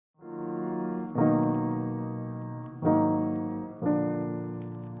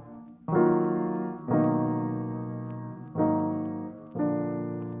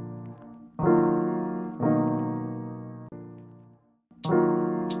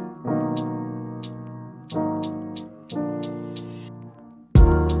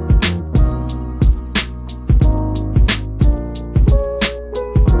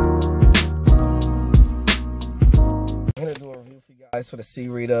for the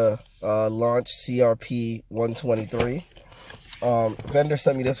C-Reader launch crp123. Vendor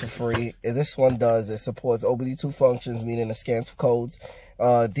sent me this for free. This one it supports obd2 functions, meaning it scans for codes.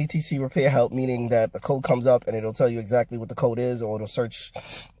 DTC repair help, meaning that the code comes up and it'll tell you exactly what the code is, or it'll search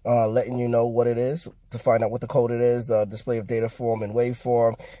letting you know what it is to find out what the code it is. Display of data form and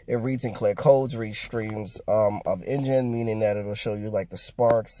waveform. It reads and clear codes, reads streams of engine, meaning that it'll show you like the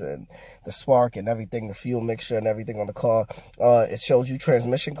sparks and the spark and everything, the fuel mixture and everything on the car. It shows you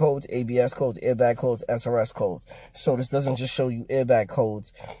transmission codes, ABS codes, airbag codes, SRS codes. So this doesn't just show you airbag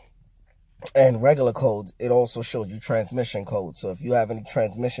codes and regular codes, it also shows you transmission codes. So if you have any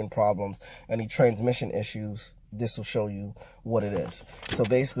transmission problems, any transmission issues, this will show you what it is. So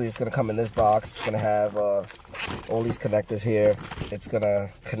basically it's going to come in this box. It's going to have all these connectors here. It's going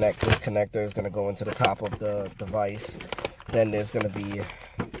to connect, this connector is going to go into the top of the device. Then there's going to be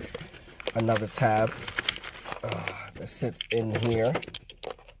another tab that sits in here.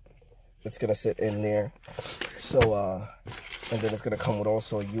 It's going to sit in there. So and then it's going to come with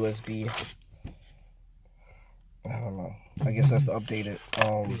also a USB, I don't know, I guess that's to update it,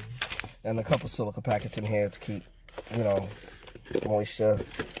 and a couple silica packets in here to keep, you know, moisture.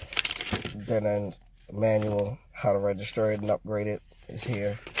 Then a manual, how to register it and upgrade it is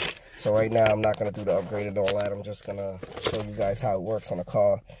here. So right now I'm not going to do the upgrade and all that. I'm just going to show you guys how it works on a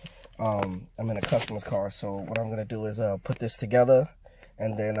car. I'm in a customer's car, so what I'm going to do is put this together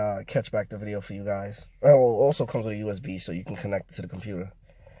and then catch back the video for you guys. Oh, it also comes with a USB, so you can connect it to the computer.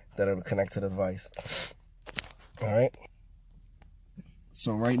 That it'll connect to the device. Alright.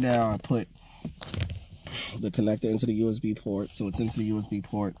 So right now I put the connector into the USB port. So it's into the USB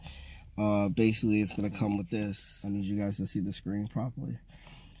port. Basically it's going to come with this. I need you guys to see the screen properly.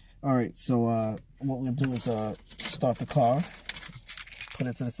 Alright, so what we'll do is start the car. Put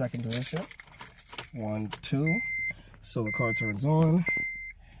it to the second position. 1, 2. So the car turns on.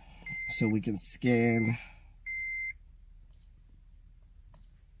 So we can scan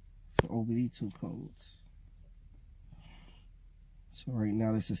for obd2 codes. So right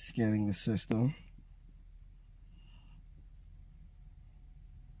now this is scanning the system.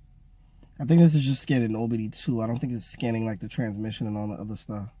 I think this is just scanning obd2. I don't think it's scanning like the transmission and all the other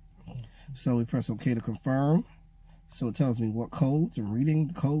stuff. So we press OK to confirm. So it tells me what codes. I'm reading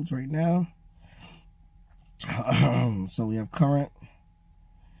the codes right now. So we have current,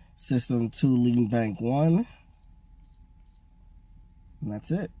 system 2, leading bank 1, and that's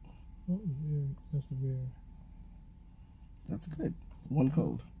it. Oh, yeah, that's the beer. That's good. One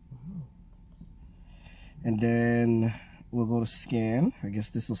code. And then we'll go to scan. I guess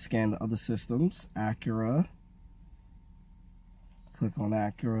this will scan the other systems. Acura. Click on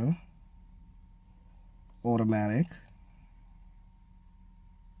Acura. Automatic.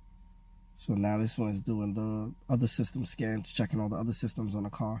 So now this one is doing the other system scans, checking all the other systems on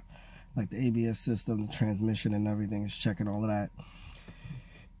the car, like the ABS system, the transmission and everything. It's checking all of that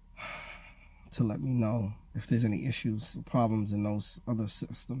to let me know if there's any issues or problems in those other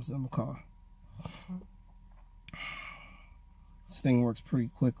systems in the car. This thing works pretty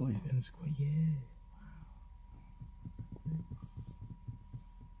quickly. It's quick, yeah.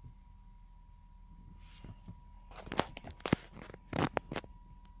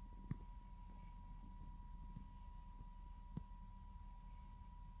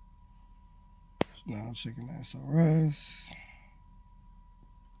 Now checking the SRS.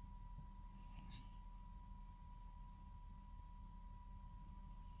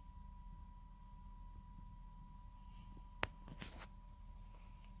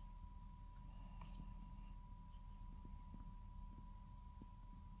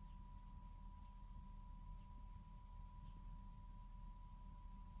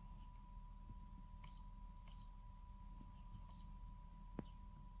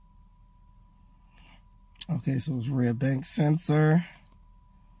 Okay, so it's rear bank sensor.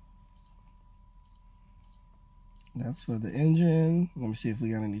 That's for the engine. Let me see if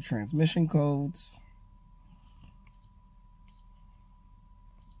we got any transmission codes.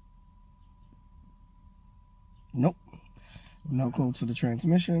 Nope. No codes for the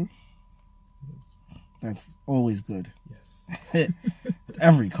transmission. That's always good. Yes.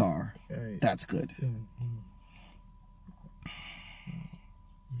 Every car. Right. That's good.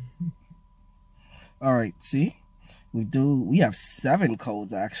 All right, see, we have 7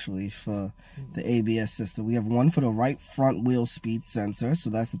 codes actually for the ABS system. We have one for the right front wheel speed sensor, so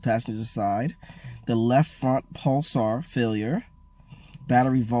that's the passenger side. The left front pulsar failure,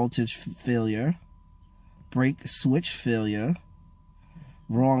 battery voltage failure, brake switch failure,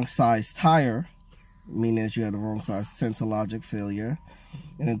 wrong size tire, meaning that you have the wrong size sensor logic failure,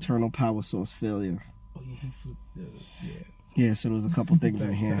 and internal power source failure. Oh yeah, he flipped the, yeah. Yeah, so there's a couple things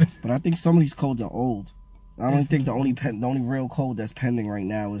in here, but I think some of these codes are old. I don't think the only real code that's pending right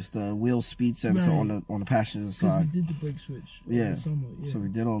now is the wheel speed sensor on the passenger side. We did the brake switch. Yeah. So we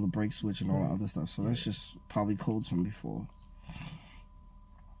did all the brake switch and all the other stuff. So that's just probably codes from before.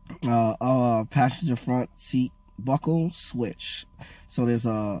 Passenger front seat buckle switch. So there's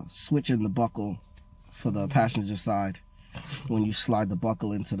a switch in the buckle for the passenger side. When you slide the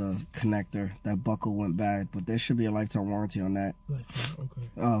buckle into the connector, that buckle went bad, but there should be a lifetime warranty on that.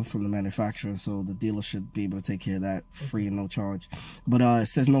 Okay. From the manufacturer, so the dealer should be able to take care of that free and no charge. But it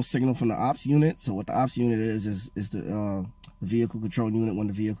says no signal from the ops unit. So what the ops unit is the vehicle control unit when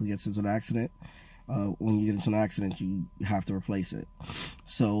the vehicle gets into an accident. When you get into an accident, you have to replace it.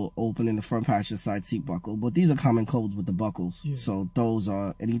 So opening the front passenger side seat buckle. But these are common codes with the buckles. Yeah. So those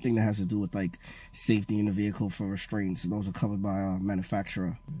are anything that has to do with like safety in the vehicle for restraints. Those are covered by our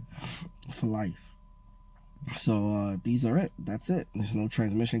manufacturer for life. So these are it. That's it. There's no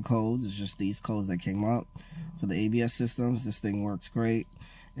transmission codes. It's just these codes that came up for the ABS systems. This thing works great.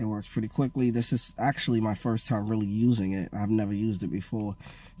 It works pretty quickly. This is actually my first time really using it. I've never used it before.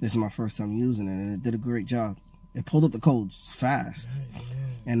 This is my first time using it, and it did a great job. It pulled up the codes fast.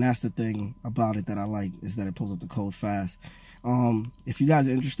 And that's the thing about it that I like, is that it pulls up the code fast. If you guys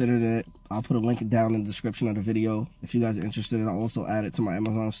are interested in it, I'll put a link down in the description of the video. If you guys are interested in it, I'll also add it to my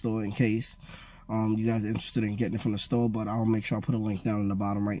Amazon store in case you guys are interested in getting it from the store, but I'll make sure I put a link down in the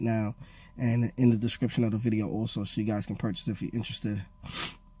bottom right now and in the description of the video also, so you guys can purchase it if you're interested.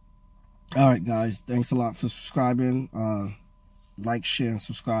 All right, guys, thanks a lot for subscribing. Like, share, and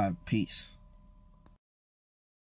subscribe. Peace.